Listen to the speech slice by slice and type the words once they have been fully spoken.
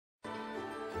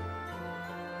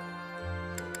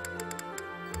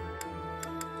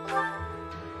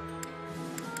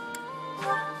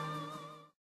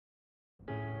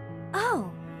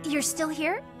You're still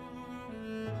here?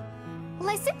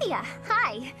 Lysithia,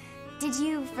 hi. Did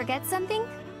you forget something?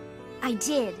 I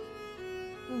did.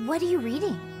 What are you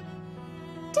reading?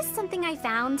 Just something I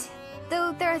found.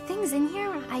 Though there are things in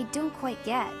here I don't quite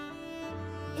get.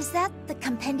 Is that the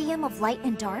Compendium of Light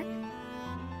and Dark?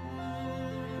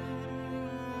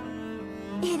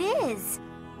 It is!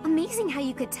 Amazing how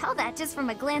you could tell that just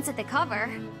from a glance at the cover.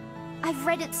 I've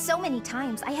read it so many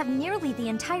times, I have nearly the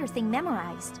entire thing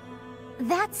memorized.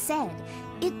 That said,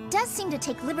 it does seem to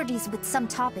take liberties with some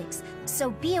topics, so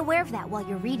be aware of that while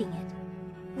you're reading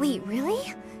it. Wait,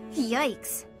 really?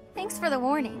 Yikes. Thanks for the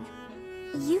warning.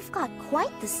 You've got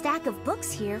quite the stack of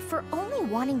books here for only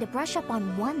wanting to brush up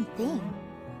on one thing.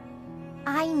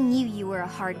 I knew you were a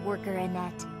hard worker,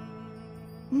 Annette.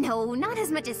 No, not as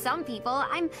much as some people.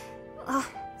 I'm...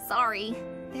 sorry.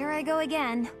 There I go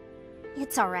again.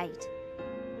 It's alright.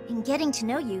 In getting to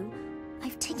know you,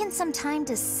 I've taken some time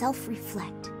to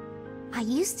self-reflect. I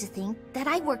used to think that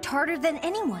I worked harder than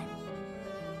anyone.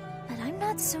 But I'm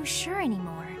not so sure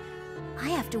anymore. I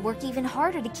have to work even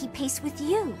harder to keep pace with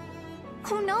you.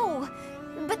 Oh no!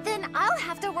 But then I'll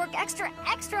have to work extra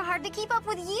hard to keep up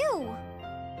with you!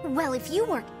 Well, if you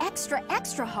work extra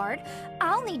hard,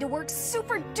 I'll need to work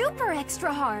super duper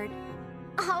extra hard.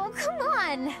 Oh, come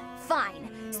on!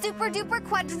 Fine. Super duper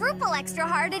quadruple extra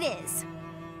hard it is.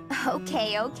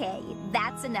 Okay,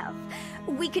 that's enough.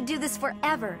 We could do this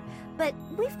forever, but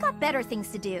we've got better things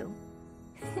to do.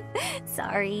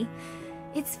 Sorry.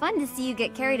 It's fun to see you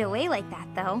get carried away like that,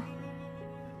 though.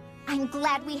 I'm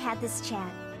glad we had this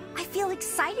chat. I feel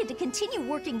excited to continue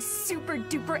working super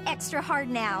duper extra hard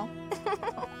now.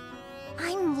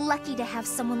 I'm lucky to have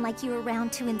someone like you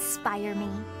around to inspire me.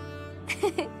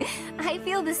 I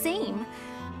feel the same.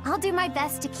 I'll do my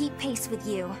best to keep pace with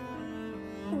you.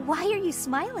 Why are you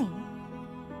smiling?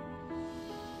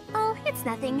 Oh, it's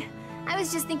nothing. I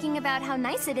was just thinking about how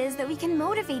nice it is that we can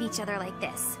motivate each other like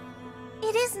this.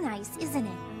 It is nice, isn't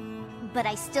it? But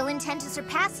I still intend to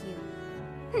surpass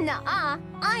you. Nuh-uh,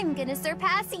 I'm gonna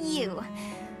surpass you.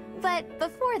 But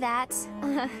before that,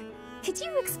 could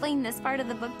you explain this part of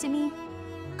the book to me?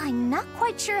 I'm not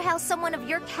quite sure how someone of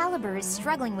your caliber is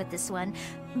struggling with this one,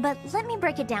 but let me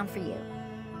break it down for you.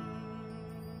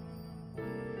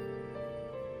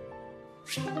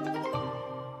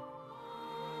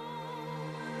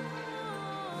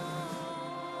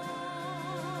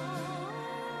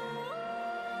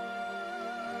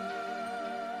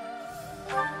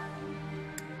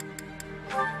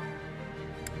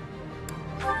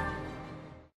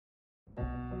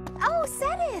 Oh,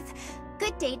 Sedith!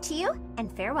 Good day to you,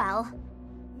 and farewell.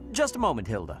 Just a moment,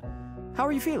 Hilda. How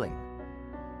are you feeling?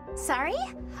 Sorry?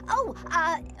 Oh,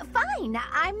 fine.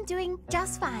 I'm doing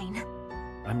just fine.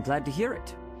 I'm glad to hear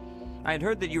it. I had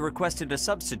heard that you requested a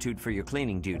substitute for your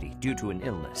cleaning duty due to an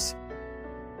illness.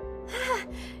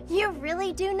 You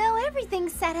really do know everything,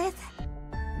 Sedith.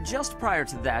 Just prior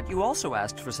to that, you also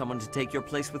asked for someone to take your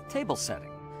place with table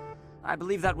setting. I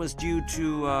believe that was due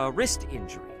to a wrist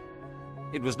injury.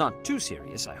 It was not too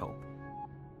serious, I hope.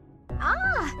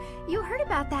 Ah, you heard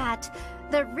about that.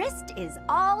 The wrist is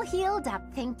all healed up,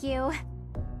 thank you.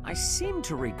 I seem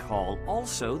to recall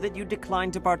also that you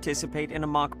declined to participate in a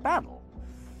mock battle.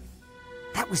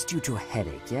 That was due to a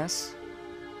headache, yes?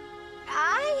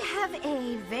 I have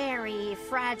a very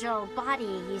fragile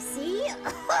body, you see.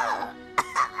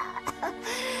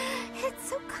 It's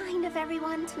so kind of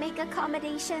everyone to make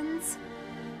accommodations.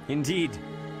 Indeed.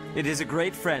 It is a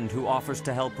great friend who offers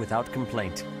to help without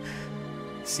complaint.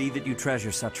 See that you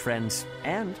treasure such friends,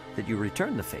 and that you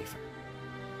return the favor.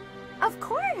 Of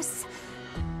course!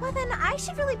 Well then, I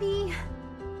should really be...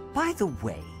 By the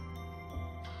way...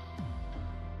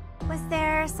 Was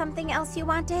there something else you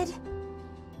wanted?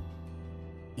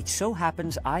 It so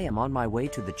happens I am on my way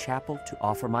to the chapel to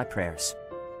offer my prayers.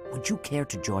 Would you care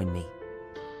to join me?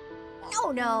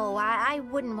 Oh no, I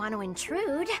wouldn't want to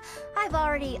intrude. I've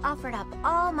already offered up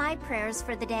all my prayers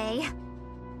for the day.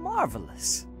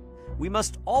 Marvelous. We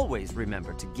must always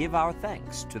remember to give our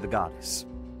thanks to the goddess.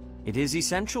 It is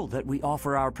essential that we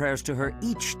offer our prayers to her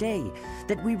each day,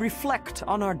 that we reflect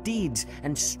on our deeds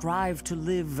and strive to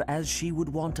live as she would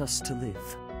want us to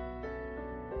live.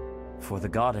 For the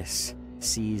goddess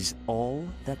sees all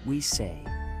that we say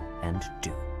and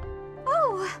do.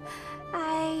 Oh,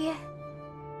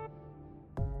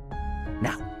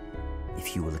 Now,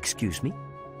 if you will excuse me.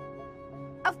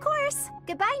 Of course.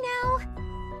 Goodbye now.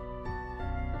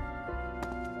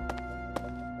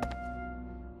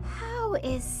 How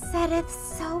is Sedith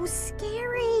so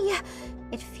scary?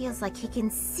 It feels like he can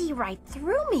see right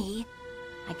through me.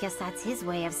 I guess that's his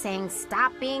way of saying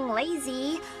stop being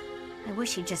lazy. I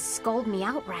wish he'd just scold me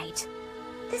outright.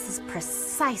 This is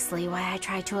precisely why I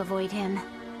try to avoid him.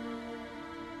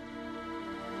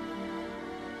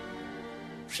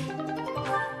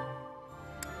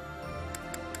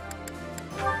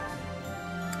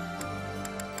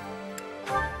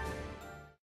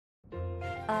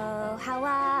 Oh, how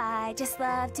I just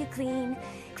love to clean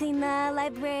the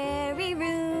library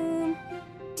room.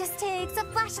 Just takes a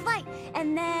flash of light,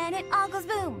 and then it all goes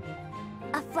boom.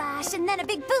 A flash, and then a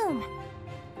big boom.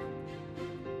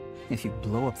 If you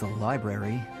blow up the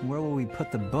library, where will we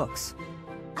put the books?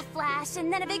 A flash,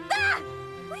 and then a big ah!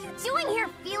 What are you doing here,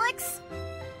 Felix?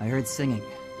 I heard singing.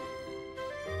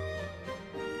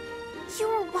 You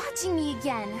were watching me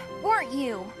again, weren't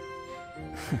you?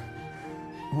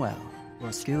 Well,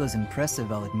 your skill is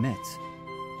impressive, I'll admit.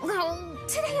 Oh,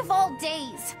 today of all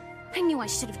days. I knew I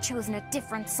should have chosen a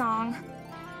different song.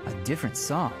 A different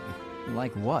song?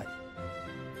 Like what?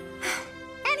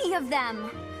 Any of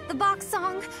them. The box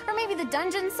song, or maybe the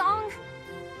dungeon song.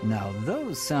 Now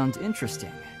those sound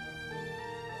interesting.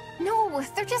 No,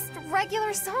 they're just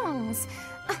regular songs.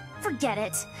 Forget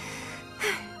it.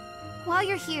 While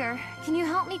you're here, can you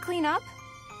help me clean up?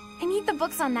 I need the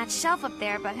books on that shelf up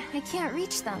there, but I can't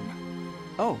reach them.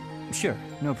 Oh, sure,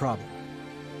 no problem.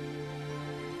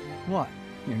 What?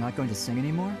 You're not going to sing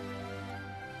anymore?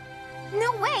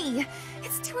 No way!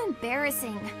 It's too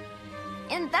embarrassing.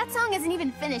 And that song isn't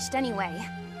even finished anyway.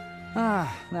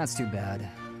 Ah, that's too bad.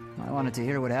 I wanted to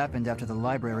hear what happened after the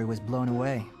library was blown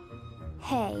away.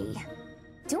 Hey,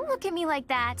 don't look at me like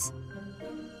that.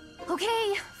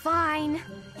 Okay, fine.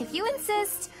 If you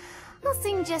insist, I'll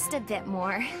sing just a bit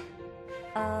more.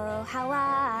 Oh, how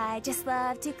I just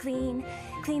love to clean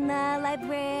the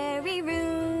library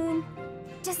room.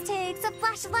 Just takes a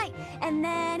flash of light, and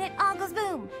then it all goes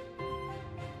boom.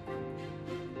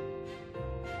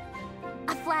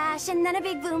 A flash, and then a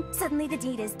big boom. Suddenly the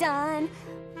deed is done.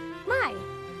 My,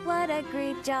 what a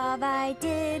great job I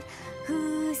did.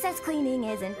 Who says cleaning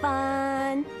isn't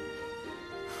fun?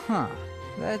 Huh.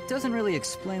 That doesn't really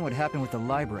explain what happened with the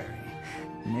library.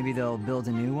 Maybe they'll build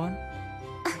a new one?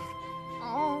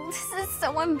 Oh, this is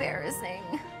so embarrassing.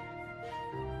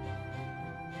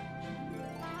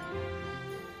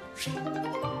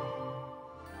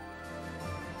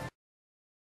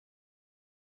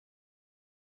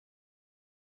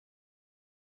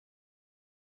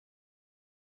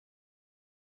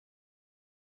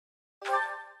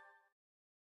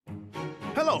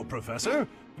 Hello, Professor.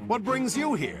 What brings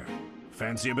you here?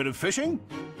 Fancy a bit of fishing?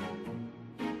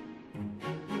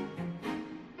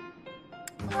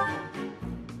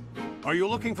 Are you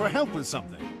looking for help with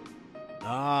something?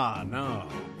 Ah, no.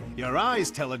 Your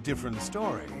eyes tell a different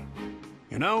story.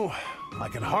 You know, I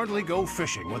can hardly go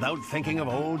fishing without thinking of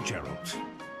old Gerald.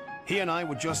 He and I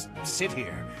would just sit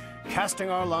here, casting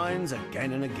our lines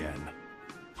again and again.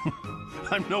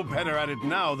 I'm no better at it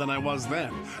now than I was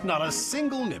then. Not a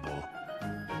single nibble.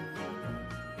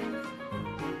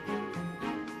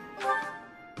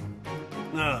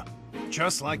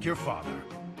 Just like your father.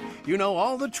 You know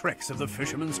all the tricks of the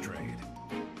fisherman's trade.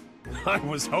 I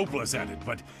was hopeless at it,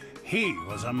 but he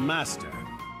was a master.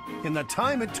 In the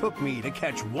time it took me to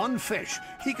catch one fish,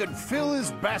 he could fill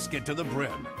his basket to the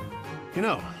brim. You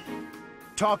know,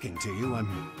 talking to you,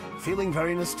 I'm feeling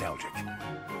very nostalgic.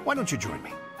 Why don't you join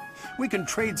me? We can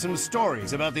trade some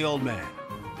stories about the old man.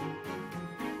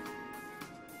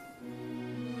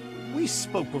 We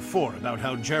spoke before about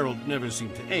how Gerald never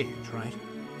seemed to age, right?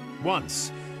 Once,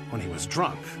 when he was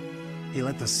drunk, he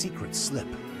let the secret slip.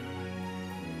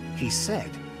 He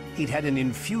said he'd had an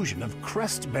infusion of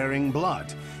crest-bearing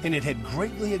blood, and it had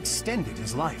greatly extended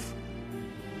his life.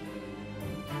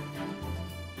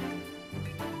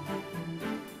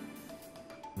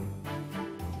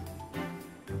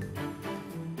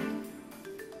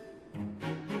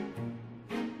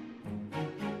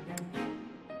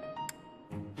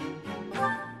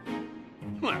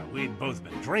 Well, we'd both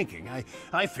been drinking.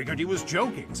 I figured he was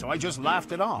joking, so I just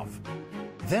laughed it off.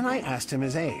 Then I asked him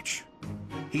his age.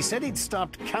 He said he'd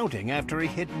stopped counting after he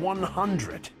hit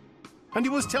 100. And he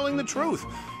was telling the truth.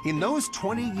 In those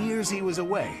 20 years he was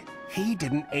away, he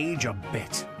didn't age a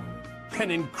bit. An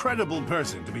incredible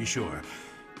person, to be sure.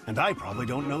 And I probably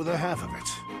don't know the half of it.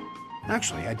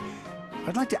 Actually,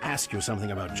 I'd like to ask you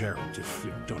something about Gerald, if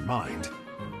you don't mind.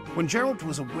 When Gerald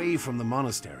was away from the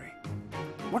monastery,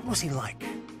 what was he like?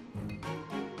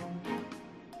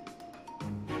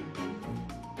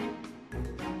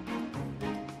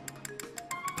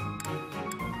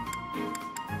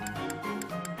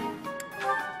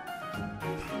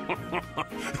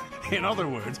 In other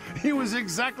words, he was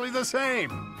exactly the same.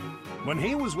 When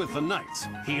he was with the knights,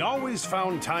 he always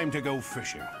found time to go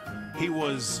fishing. He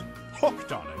was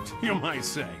hooked on it, you might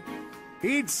say.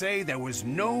 He'd say there was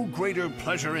no greater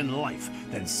pleasure in life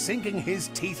than sinking his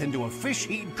teeth into a fish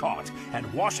he'd caught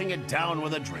and washing it down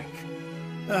with a drink.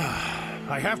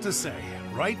 I have to say,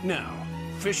 right now,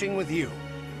 fishing with you,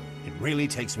 it really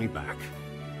takes me back.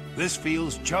 This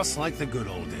feels just like the good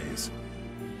old days,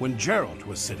 when Gerald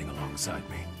was sitting alongside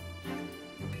me.